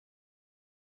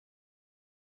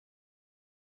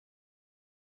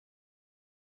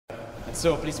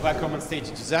So please welcome on stage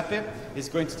Giuseppe. He's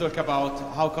going to talk about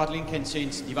how Kotlin can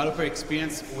change developer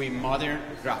experience with modern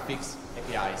graphics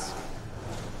APIs.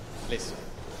 Please.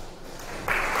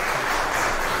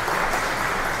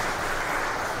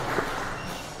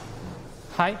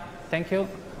 Hi, thank you.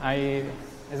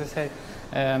 As I said,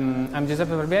 I'm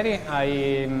Giuseppe Barbieri. I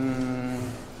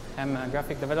am a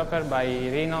graphic developer by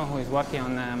Reno who is working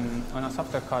on a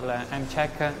software called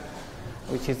mCheck,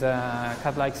 which is a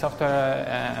cat-like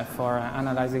software for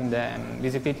analyzing the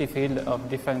visibility field of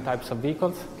different types of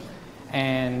vehicles.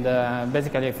 And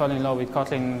basically, I fell in love with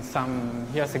Kotlin some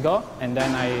years ago, and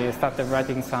then I started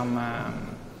writing some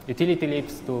utility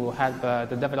lips to help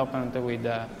the development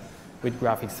with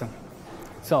graphics.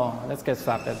 So let's get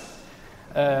started.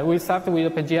 We'll start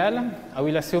with OpenGL. I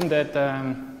will assume that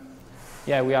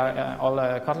we are all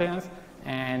Kotliners,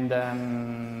 and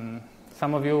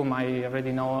some of you might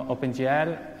already know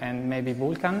OpenGL and maybe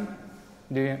Vulkan.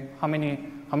 How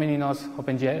many knows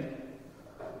OpenGL?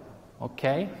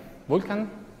 Okay. Vulkan?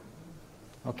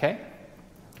 Okay.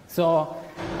 So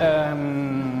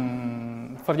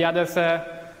for the others,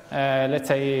 let's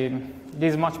say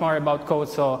this is much more about code,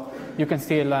 so you can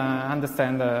still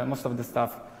understand most of the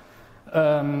stuff.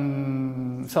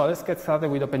 So let's get started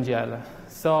with OpenGL.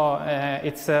 So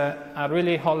it's a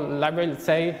really whole library, let's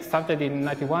say, started in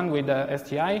 '91 with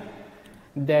SGI.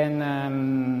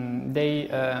 Then they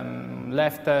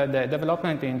left the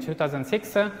development in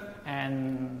 2006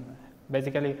 and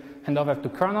basically hand over to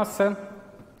Kronos,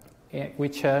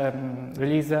 which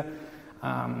released a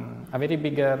very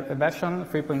big version,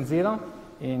 3.0,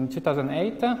 in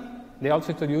 2008. They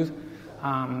also introduced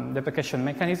deprecation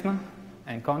mechanism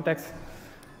and context.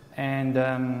 And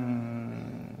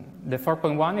the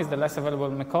 4.1 is the less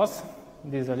available macOS.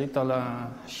 This is a little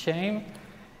shame.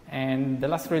 And the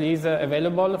last release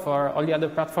available for all the other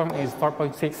platforms is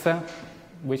 4.6,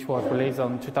 which was released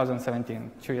on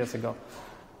 2017, 2 years ago.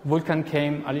 Vulkan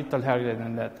came a little earlier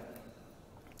than that.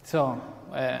 So,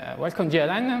 welcome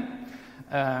GLN.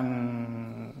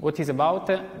 What is about?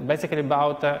 Basically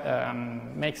about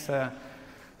makes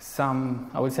some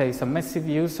massive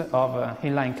use of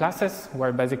inline classes,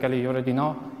 where basically you already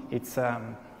know it's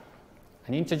an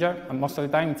integer, and most of the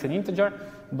time it's an integer,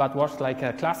 but works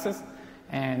like classes,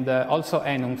 and also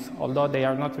enums, although they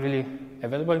are not really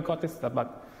available in Kotlin,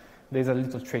 but there's a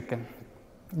little trick.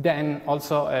 Then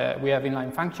also we have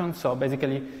inline functions, so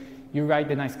basically you write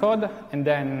the nice code, and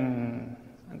then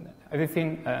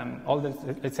everything, all the,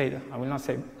 let's say, I will not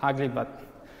say ugly, but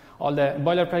all the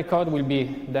boilerplate code will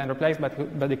be then replaced by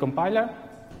the compiler.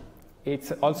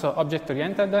 It's also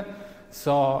object-oriented,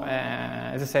 so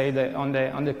as I say, on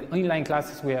the inline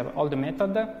classes we have all the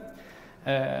method.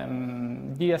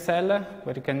 DSL,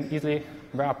 where you can easily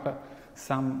wrap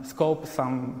some scope,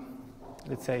 some,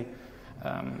 let's say,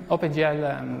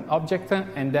 OpenGL object,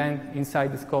 and then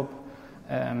inside the scope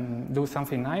do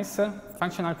something nice.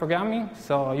 Functional programming,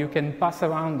 so you can pass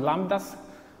around lambdas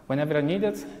whenever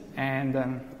needed,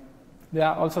 and there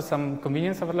are also some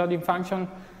convenience overloading function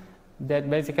that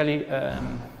basically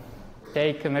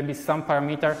take maybe some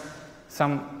parameter,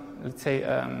 some, let's say,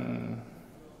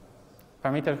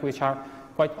 parameters which are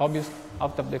quite obvious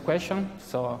out of the equation,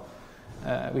 so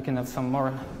we can have some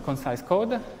more concise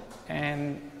code,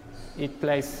 and it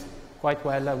plays quite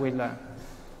well with,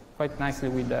 quite nicely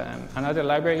with another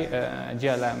library,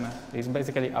 GLM. It's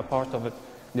basically a part of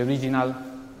the original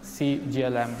C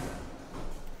GLM.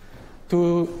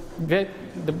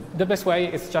 The best way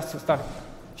is just to start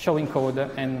showing code,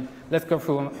 and let's go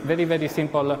through a very, very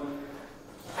simple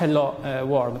hello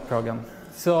world program.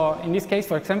 So in this case,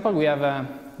 for example,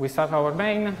 we start our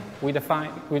main, we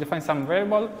define some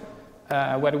variable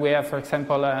where we have, for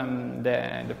example,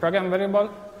 the program variable,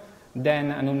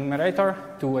 then a numerator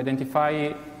to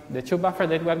identify the two buffers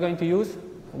that we are going to use,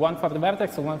 one for the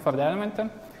vertex and one for the element.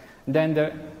 Then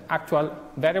the actual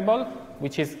variable,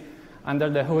 which is under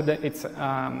the hood, it's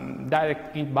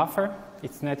direct int buffer,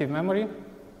 it's native memory.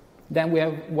 Then we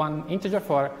have one integer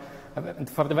for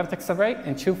the vertex array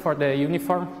and two for the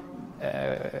uniform,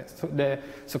 the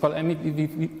so-called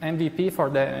MVP for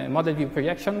the model view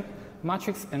projection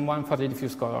matrix, and one for the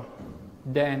diffuse color.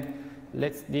 Then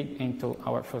let's dig into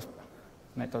our first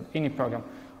method, init program.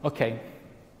 Okay,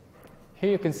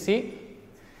 here you can see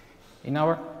in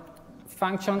our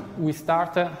function we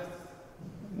start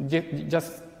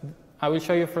just. I will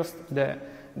show you first the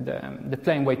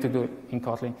plain way to do it in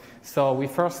Kotlin. So we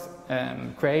first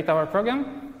create our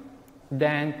program,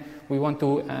 then we want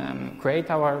to create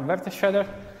our vertex shader.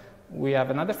 We have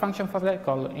another function for that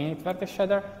called init vertex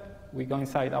shader. We go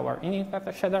inside our init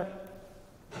vertex shader.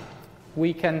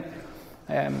 We can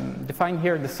define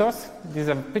here the source. This is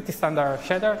a pretty standard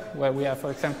shader where we have,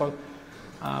 for example,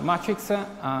 matrix,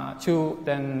 two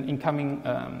then incoming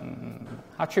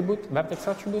attribute, vertex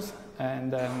attributes.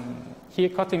 And here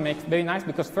Kotlin makes very nice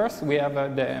because first we have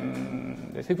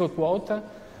the triple quote.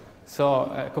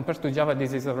 So compared to Java,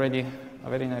 this is already a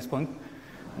very nice point,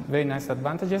 very nice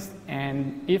advantages.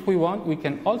 And if we want, we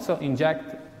can also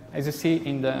inject, as you see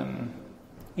in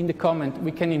the comment,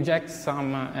 we can inject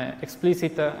some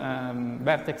explicit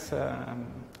vertex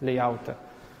layout,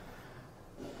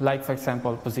 like for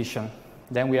example position.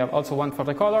 Then we have also one for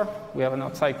the color. We have an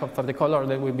outside code for the color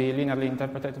that will be linearly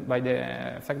interpreted by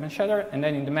the segment shader. And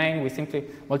then in the main, we simply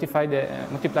multiply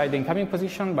the incoming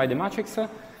position by the matrix.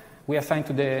 We assign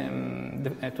to the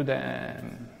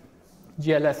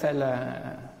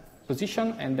GLSL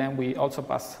position, and then we also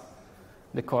pass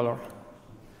the color.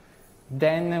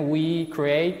 Then we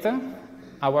create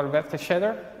our vertex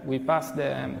shader. We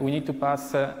need to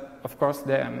pass, of course,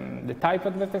 the type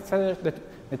of vertex shader,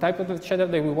 the type of the shader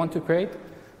that we want to create.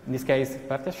 In this case,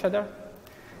 vertex shader.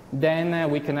 Then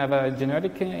we can have a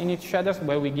generic init shaders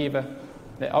where we give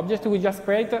the object we just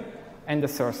created and the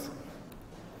source.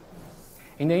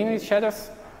 In the init shaders,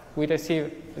 we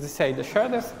receive, as I say, the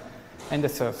shaders and the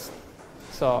source.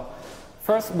 So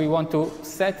first, we want to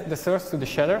set the source to the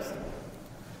shaders.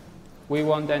 We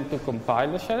want then to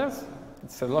compile the shaders.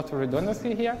 It's a lot of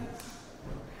redundancy here.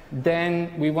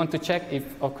 Then we want to check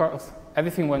if, of course,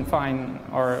 everything went fine,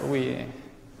 or we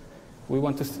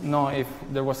want to know if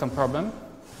there was some problem.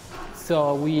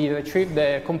 So we retrieve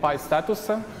the compile status.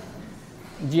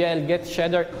 GL get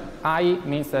shader I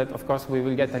means that, of course, we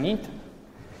will get an int.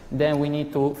 Then we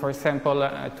need to, for example,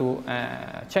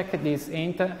 check this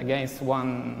int against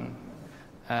one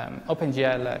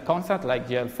OpenGL constant, like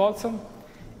GL false.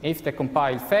 If the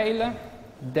compile fail,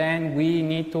 then we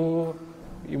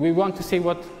want to see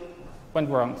what went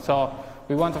wrong. So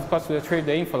we want, of course, to retrieve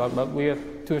the info log, but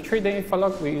to retrieve the info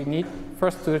log, we need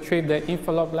first to retrieve the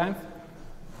info log length.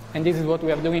 And this is what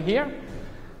we are doing here.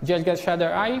 GL get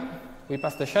shader I, we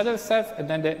pass the shader set, and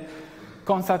then the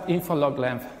constant info log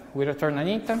length. We return an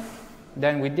int.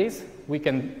 Then with this, we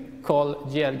can call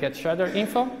GL get shader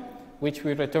info, which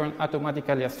will return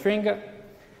automatically a string.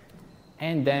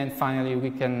 And then finally,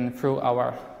 we can throw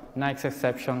our nice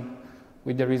exception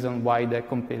with the reason why the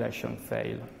compilation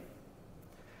failed.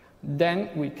 Then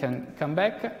we can come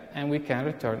back and we can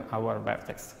return our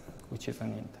vertex, which is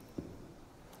an int.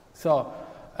 So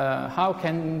how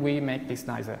can we make this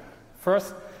nicer?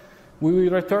 First, we will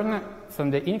return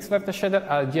from the init vertex shader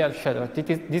a GL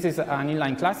shader. This is an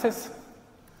inline classes.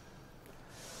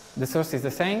 The source is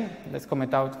the same. Let's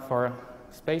comment out for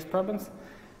space problems.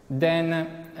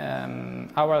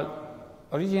 Then our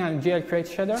original GL create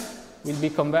shader will be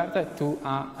converted to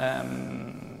a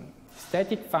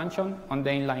static function on the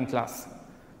inline class.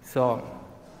 So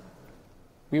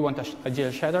we want a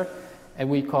GL shader, and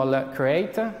we call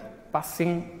create,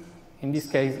 passing, in this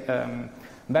case,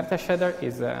 vertex shader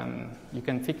is, you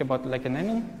can think about like an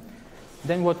enemy.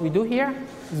 Then what we do here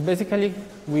is basically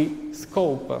we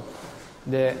scope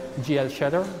the GL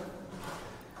shader,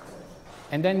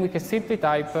 and then we can simply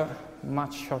type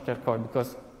much shorter code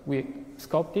because we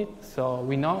scoped it, so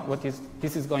we know what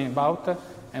this is going about,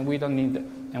 and we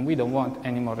don't want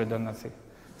any more redundancy.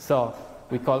 So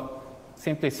we call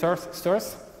simply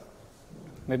source.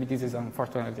 Maybe this is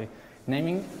unfortunately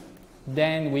naming.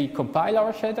 Then we compile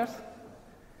our shaders.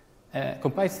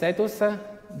 Compile status.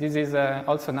 This is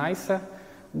also nice.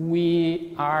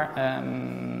 We are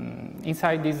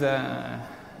inside these,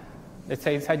 let's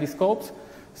say, inside the scopes.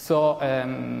 So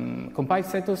compile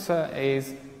status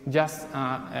is just,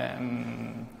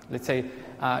 let's say,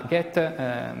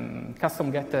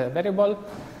 custom get variable,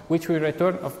 which will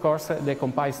return, of course, the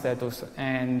compile status.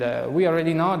 And we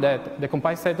already know that the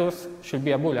compile status should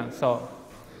be a Boolean. So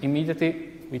immediately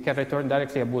we can return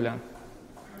directly a Boolean.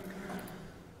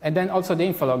 And then also the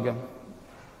info log.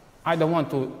 I don't want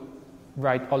to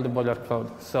write all the boiler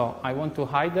code. So I want to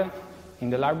hide in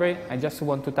the library. I just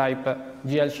want to type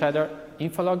GL shader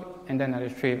info log, and then I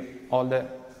retrieve all the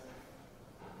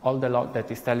log that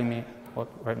is telling me what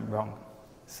went wrong.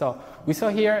 So we saw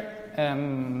here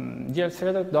GL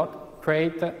shader dot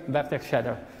create vertex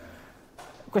shader.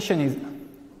 Question is,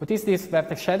 what is this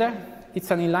vertex shader?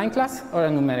 It's an inline class or a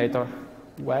numerator?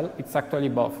 Well, it's actually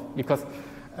both, because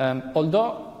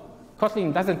although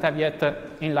Kotlin doesn't have yet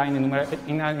inline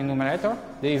enumerator,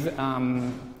 there is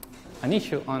an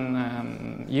issue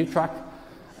on utrack,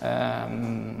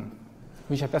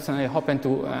 which I personally hope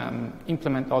to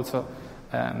implement also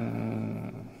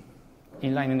inline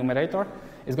enumerator.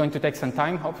 It's going to take some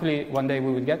time. Hopefully one day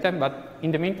we will get them. But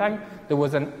in the meantime, there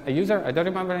was a user, I don't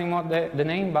remember anymore the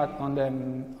name, but on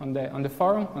the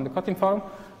forum, on the Kotlin forum,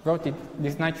 wrote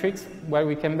these nice tricks where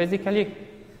we can basically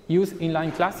use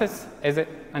inline classes as an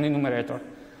enumerator.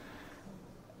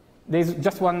 There's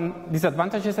just one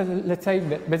disadvantage, let's say.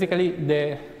 Basically,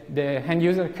 the end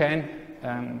user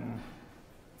can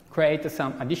create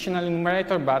some additional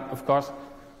enumerator, but of course,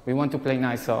 we want to play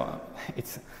nice, so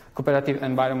it's a cooperative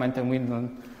environment,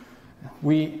 and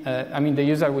I mean, the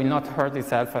user will not hurt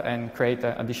itself and create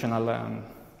an additional,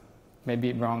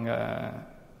 maybe wrong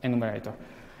enumerator.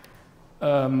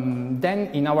 Then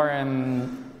in our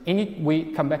init,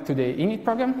 we come back to the init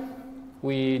program.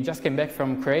 We just came back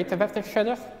from create a vertex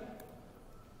shader.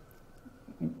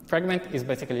 Fragment is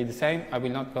basically the same. I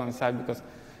will not go inside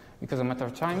because of a matter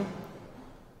of time.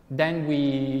 Then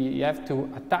we have to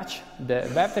attach the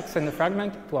vertex and the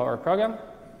fragment to our program.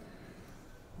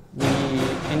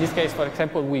 In this case, for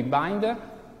example, we bind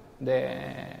the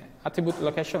attribute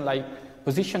location like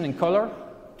position and color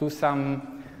to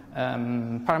some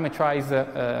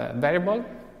parameterized variable.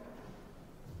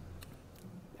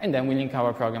 And then we link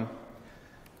our program.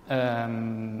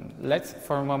 Let's,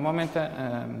 for a moment,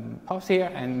 pause here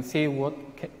and see what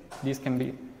this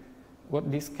can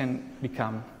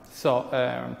become. So,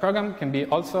 program can be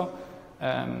also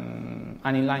an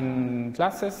inline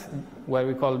classes where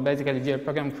we call basically GL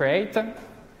program create,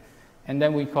 and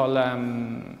then we call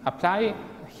apply.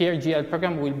 Here, GL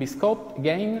program will be scoped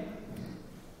again.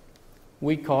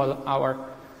 We call our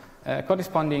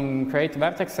corresponding create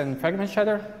vertex and fragment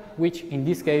shader, which in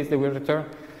this case they will return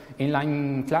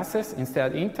inline classes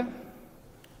instead int.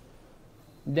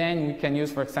 Then we can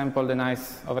use, for example, the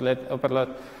nice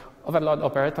overload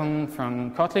operator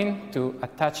from Kotlin to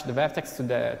attach the vertex to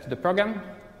the program.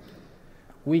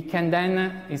 We can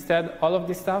then, instead all of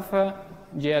this stuff,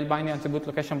 GL binding attribute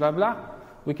location blah blah,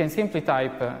 we can simply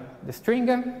type the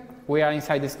string. We are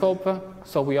inside the scope,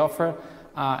 so we offer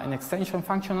an extension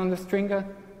function on the string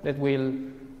that will,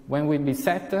 when will be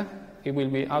set, it will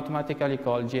be automatically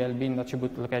called GL bin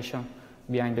attribute location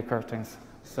behind the curtains.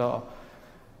 So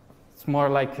it's more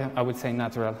like, I would say,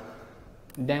 natural.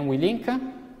 Then we link,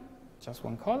 just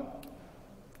one call,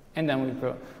 and then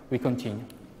we continue.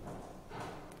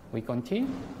 We continue.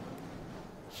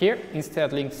 Here,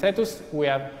 instead link status, we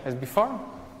have, as before,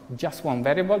 just one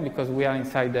variable because we are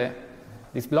inside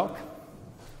this block.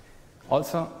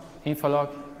 Also, info log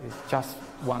is just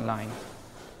one line.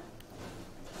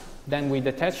 Then we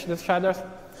detach the shaders.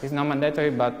 It's not mandatory,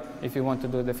 but if you want to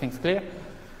do the things clear,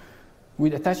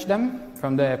 we detach them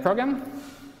from the program,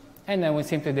 and then we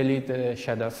simply delete the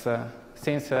shaders.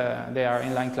 Since they are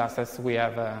inline classes, we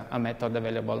have a method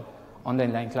available on the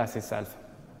inline class itself.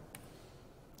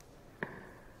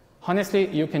 Honestly,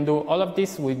 you can do all of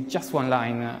this with just one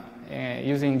line.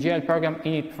 Using GL program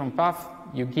init from path,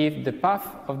 you give the path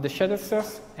of the shader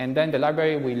source, and then the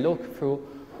library will look through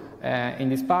in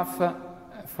this path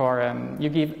for, you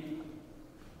give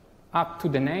up to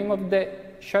the name of the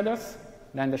shaders.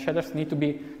 Then the shaders need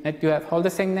to have all the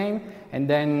same name, and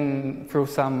then through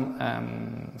some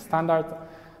standard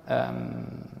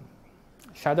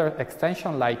shader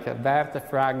extension like vert,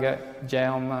 frag,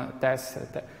 geom, test,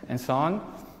 and so on.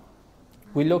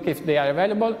 We look if they are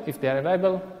available. If they are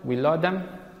available, we load them,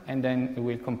 and then it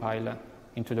will compile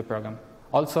into the program.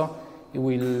 Also, it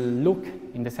will look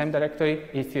in the same directory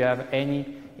if you have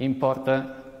any import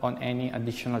on any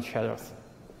additional shaders.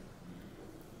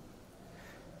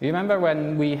 Remember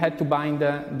when we had to bind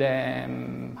the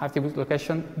attribute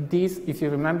location? These, if you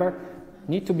remember,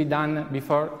 need to be done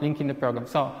before linking the program.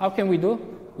 So how can we do?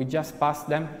 We just pass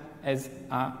them as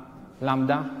a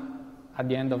lambda at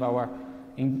the end of our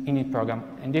init program.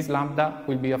 And this lambda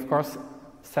will be, of course,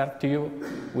 served to you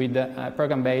with a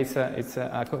program base. It's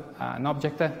an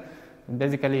object.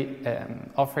 Basically,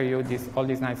 offer you all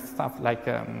this nice stuff like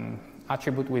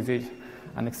attribute with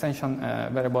an extension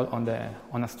variable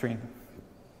on a string.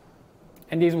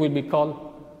 And this will be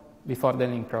called before the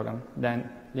link program. Then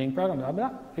link program, blah,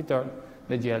 blah, return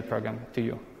the GL program to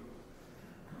you.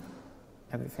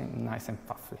 Everything nice and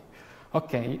puffy.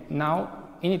 Okay, now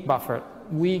init buffer.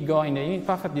 We go in the init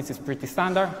buffer. This is pretty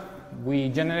standard. We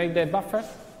generate the buffer.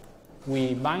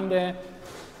 We bind the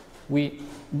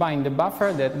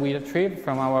buffer that we retrieve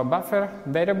from our buffer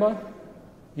variable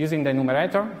using the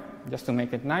numerator, just to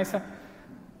make it nicer.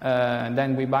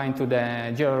 Then we bind to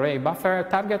the GRarray buffer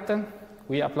target.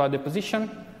 We upload the position.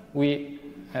 We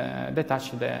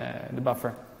detach the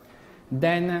buffer.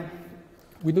 Then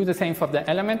we do the same for the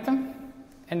element,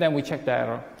 and then we check the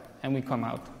error, and we come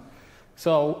out.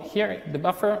 So here, the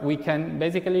buffer, we can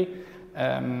basically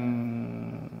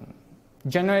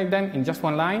generate them in just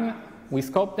one line, we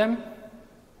scope them.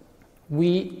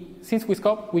 Since we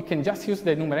scope, we can just use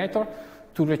the numerator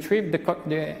to retrieve the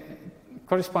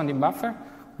corresponding buffer.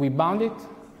 We bound it,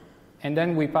 and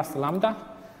then we pass lambda,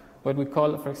 what we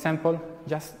call, for example,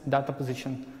 just data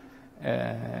position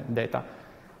data.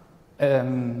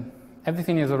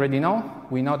 Everything is already known.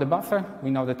 We know the buffer,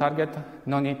 we know the target,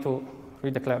 no need to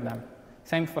redeclare them.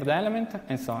 Same for the element,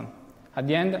 and so on. At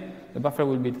the end, the buffer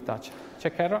will be detached.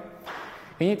 Check error.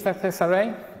 Init vertex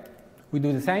array, we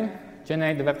do the same.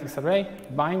 Generate the vertex array,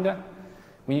 bind.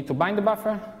 We need to bind the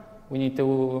buffer. We need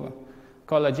to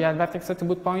call a GL vertex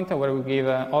attribute pointer where we give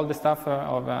all the stuff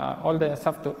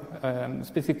to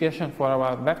specification for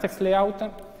our vertex layout.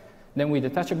 Then we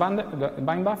detach the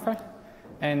bind buffer,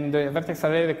 and the vertex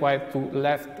array required to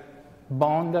left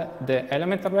bound the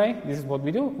element array. This is what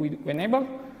we do. We enable,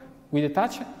 we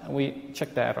detach, we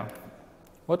check the error.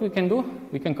 What we can do,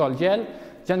 we can call GL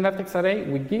gen vertex array.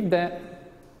 We give the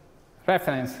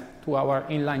reference to our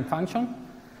inline function.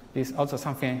 This is also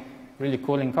something really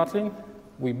cool in Kotlin.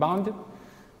 We bound it,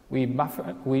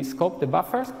 we scope the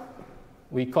buffers,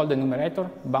 we call the numerator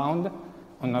bound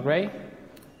on array.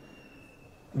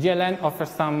 GLN offers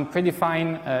some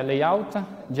predefined layout,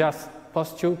 just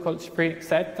post2 call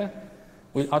set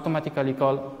will automatically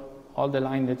call all the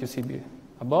lines that you see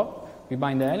above. We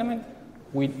bind the element,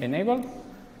 we enable,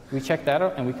 we check the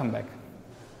error, and we come back.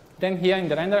 Then here in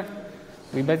the render,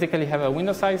 we basically have a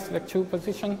window size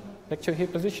vec2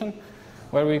 heap position,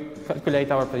 where we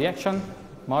calculate our projection,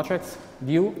 matrix,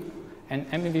 view, and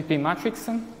MVP matrix.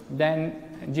 Then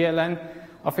GLN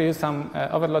offers you some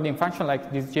overloading function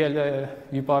like this GL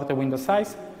viewport window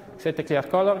size, set a clear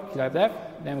color, clear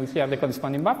depth, then we clear the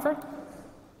corresponding buffer,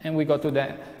 and we go to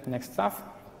the next stuff.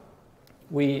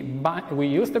 We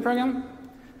use the program,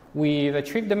 we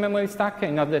retrieve the memory stack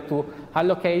in order to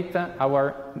allocate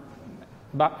our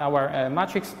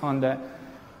matrix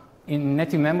in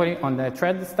native memory on the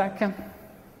thread stack,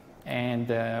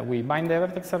 and we bind the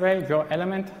vertex array, draw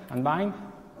element, unbind,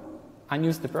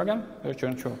 unuse the program,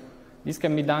 return true. This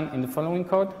can be done in the following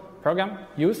code: program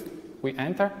used, we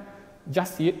enter,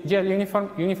 just GL uniform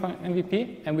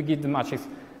MVP, and we give the matrix.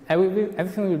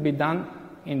 Everything will be done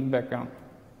in the background.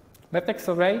 Vertex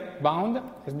array bound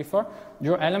as before,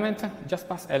 draw element, just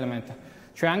pass element.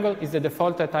 Triangle is the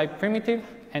default type primitive,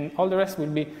 and all the rest will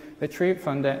be retrieved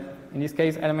from the, in this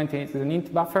case, element is an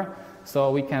int buffer,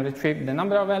 so we can retrieve the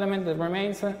number of elements that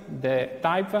remains, the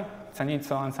type, it's an int,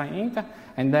 so unsigned int,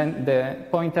 and then the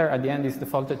pointer at the end is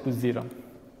defaulted to 0.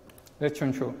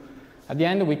 Return true. At the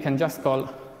end, we can just call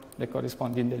the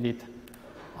corresponding delete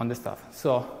on the stuff.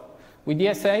 So with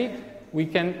DSA, we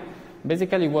can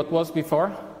basically what was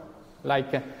before,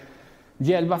 like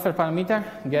GL buffer parameter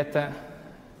get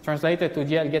translated to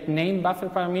GL get name buffer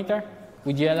parameter.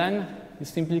 With GLN, you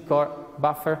simply call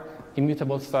buffer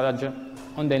immutable storage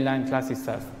on the inline class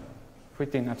itself.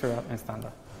 Pretty natural and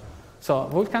standard. So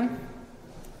Vulkan,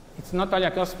 it's not only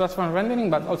a cross-platform rendering,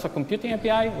 but also computing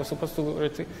API. We're supposed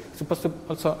to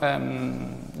also,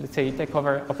 let's say, take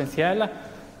over OpenGL.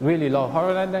 Really low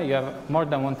overhead. You have more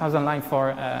than 1,000 lines for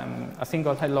a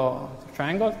single hello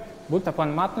triangle. Built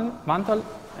upon Mantle,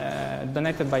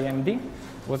 donated by AMD.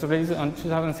 Was released in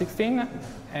 2016,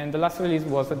 and the last release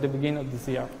was at the beginning of this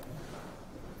year.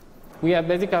 We have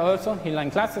basically also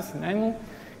inline classes,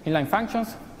 inline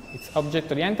functions. It's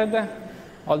object-oriented.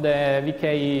 All the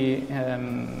VK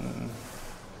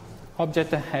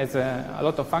object has a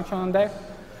lot of function on there.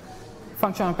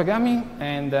 Functional programming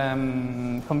and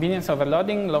convenience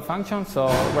overloading, low function. So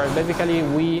where basically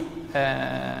we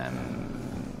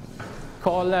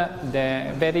call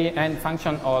the very end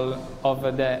function of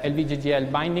the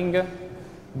LVGGL binding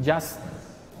just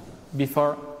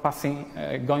before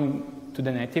going to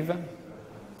the native,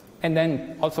 and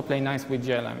then also play nice with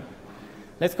GLM.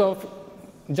 Let's go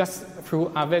just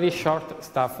through a very short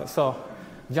stuff. So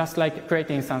just like create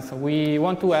instance, we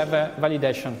want to have a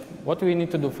validation. What do we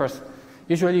need to do first?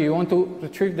 Usually you want to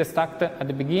retrieve the stack at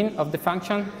the beginning of the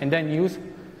function and then use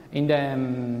in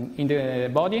the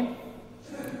body.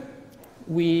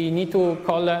 We need to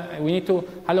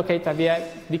allocate a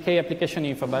VK application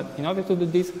info, but in order to do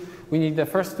this, we need the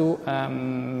first to,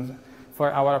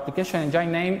 for our application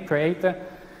engine name,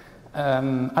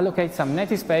 allocate some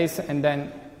native space, and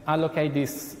then allocate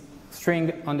this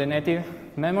string on the native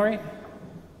memory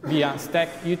via stack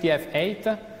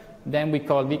UTF-8. Then we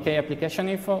call VK application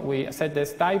info. We set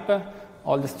this type,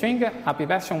 all the string, API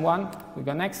version 1. We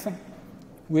go next.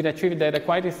 We retrieve the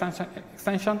required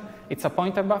extension. It's a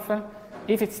pointer buffer.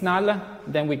 If it's null,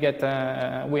 then we get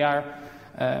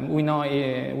we know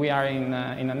we are in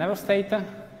an error state.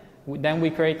 Then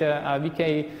we create a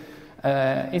VK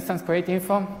Instance create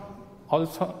info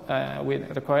also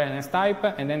with require NS type,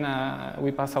 and then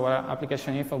we pass our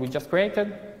application info we just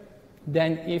created.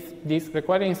 Then if this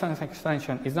required instance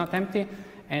extension is not empty,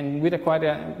 and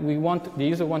the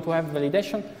user want to have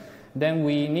validation, then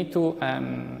we need to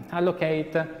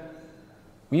allocate,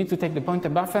 we need to take the pointer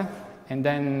buffer and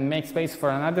then make space for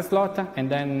another slot, and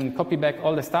then copy back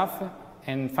all the stuff,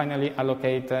 and finally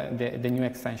allocate the new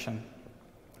extension,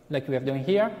 like we are doing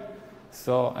here.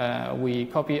 So we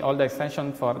copy all the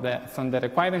extension from the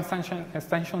required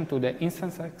extension to the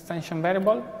instance extension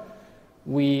variable.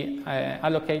 We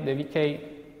allocate the VK,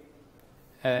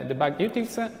 the bug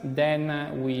utils,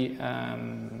 then we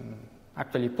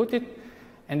actually put it,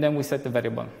 and then we set the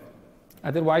variable.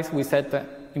 Otherwise, we set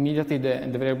immediately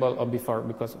the variable of before,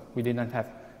 because we didn't have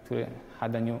to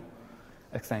add a new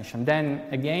extension. Then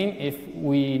again, if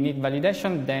we need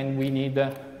validation, then we need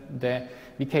the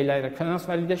VK layer kernels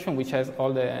validation, which has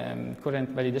all the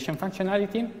current validation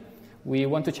functionality. We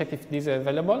want to check if this is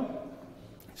available.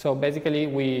 So basically,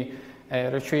 we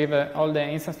retrieve all the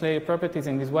instance layer properties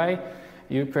in this way.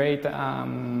 You create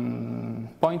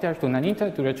pointer to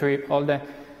naniter to retrieve all the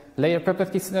layer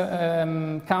properties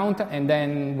count, and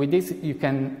then with this you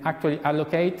can actually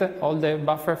allocate all the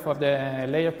buffer for the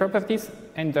layer properties,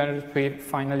 and then retrieve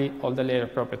finally all the layer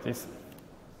properties.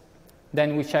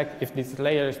 Then we check if this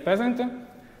layer is present.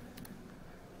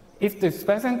 If this is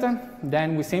present,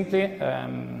 then we simply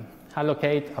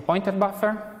allocate a pointer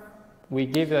buffer. We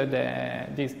give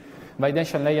this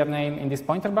validation layer name in this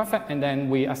pointer buffer, and then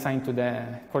we assign to the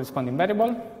corresponding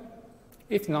variable.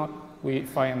 If not, we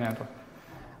fire an error.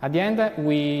 At the end,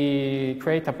 we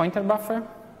create a pointer buffer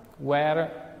where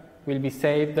will be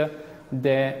saved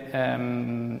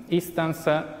the instance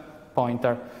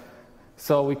pointer.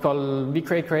 So we call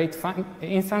vcreate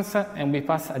instance, and we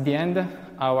pass at the end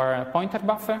our pointer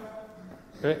buffer.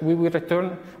 We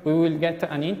will get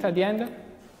an int at the end.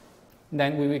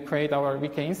 Then we will create our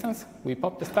VK instance. We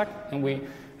pop the stack, and we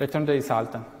return the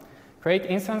result. Create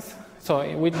instance.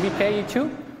 So with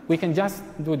VK2, we can just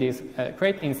do this.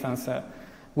 Create instance.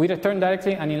 We return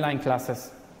directly an inline classes.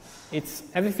 It's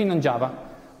everything on Java.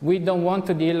 We don't want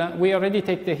to deal, we already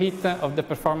take the hit of the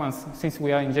performance since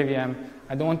we are in JVM.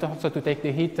 I don't want also to take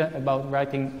the hit about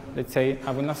writing, let's say,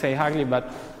 I will not say ugly,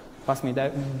 but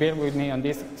bear with me on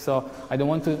this. So I don't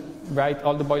want to write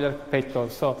all the boilerplate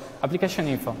code. So application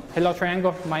info, hello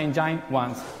triangle, my engine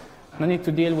once. No need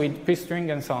to deal with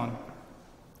pre-string and so on.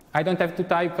 I don't have to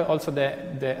type also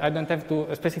I don't have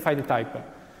to specify the type.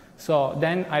 So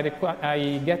then I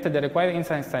get the required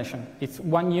instance extension. It's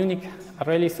one unique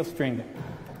array list of string.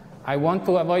 I want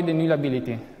to avoid the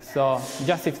nullability. So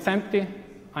just if it's empty,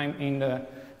 I'm in the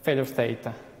failure state.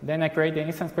 Then I create the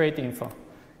instance create info.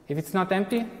 If it's not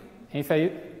empty, if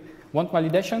I want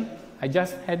validation, I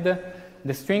just add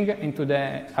the string into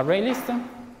the array list,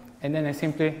 and then I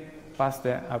simply pass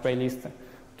the array list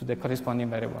to the corresponding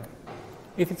variable.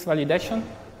 If it's validation,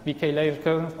 VK layer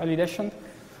kernel validation,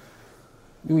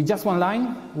 with just one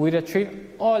line, we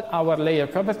retrieve all our layer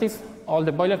properties. All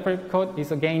the boilerplate code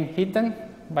is again hidden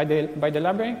by the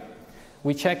library.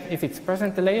 We check if it's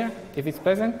present the layer. If it's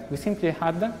present, we simply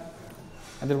add them.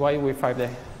 Otherwise, we fire the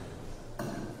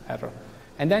error.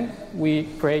 And then we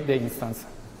create the instance.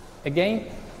 Again,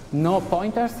 no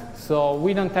pointers, so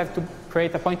we don't have to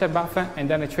create a pointer buffer and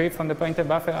then retrieve from the pointer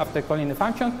buffer after calling the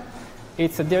function.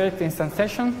 It's a direct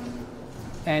instantiation,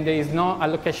 and there is no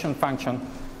allocation function,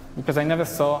 because I never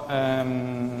saw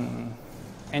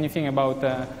anything about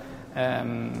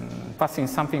passing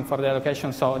something for the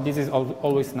allocation, so this is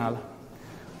always null.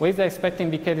 What is the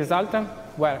expecting VK result?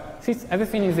 Well, since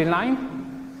everything is in line,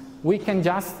 we can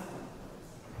just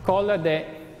call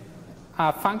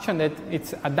a function that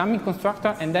it's a dummy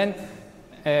constructor, and then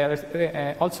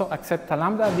also accept a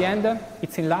lambda at the end.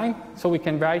 It's in line, so we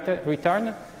can write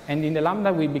return, and in the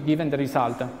lambda we'll be given the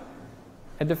result.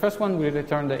 At the first one, we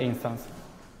return the instance.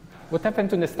 What happened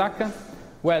to the stack?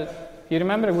 Well, you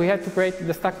remember we had to create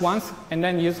the stack once and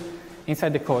then use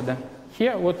inside the code.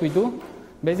 Here, what we do,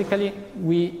 basically,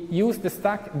 we use the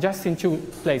stack just in two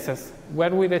places,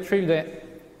 where we retrieve the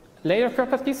layer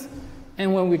properties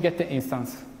and when we get the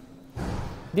instance.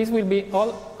 This will be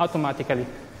all automatically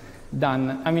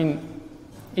done. I mean,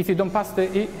 if you don't pass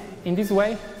in this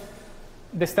way,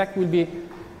 the stack will be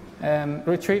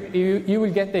retrieved. You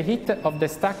will get the hit of the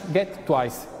stack get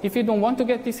twice. If you don't want to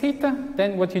get this hit,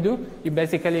 then what you do, you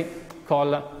basically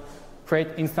call create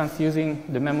instance using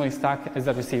the memory stack as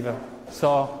a receiver.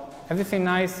 So everything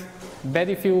nice,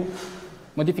 very few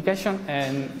modification,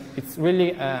 and it's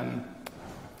really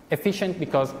efficient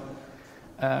because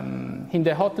in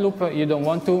the hot loop you don't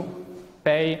want to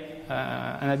pay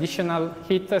an additional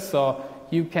hit, so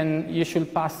you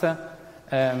should pass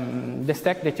the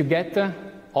stack that you get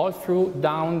all through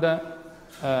down the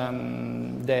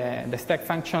stack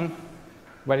function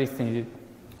where it's needed.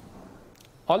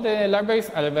 All the libraries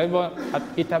are available at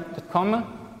github.com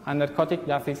under Kotlin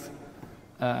Graphics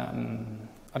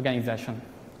organization.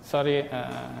 Sorry,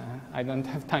 I don't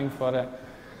have time for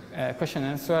a question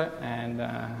and answer, and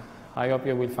I hope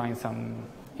you will find some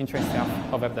interesting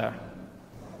stuff over there.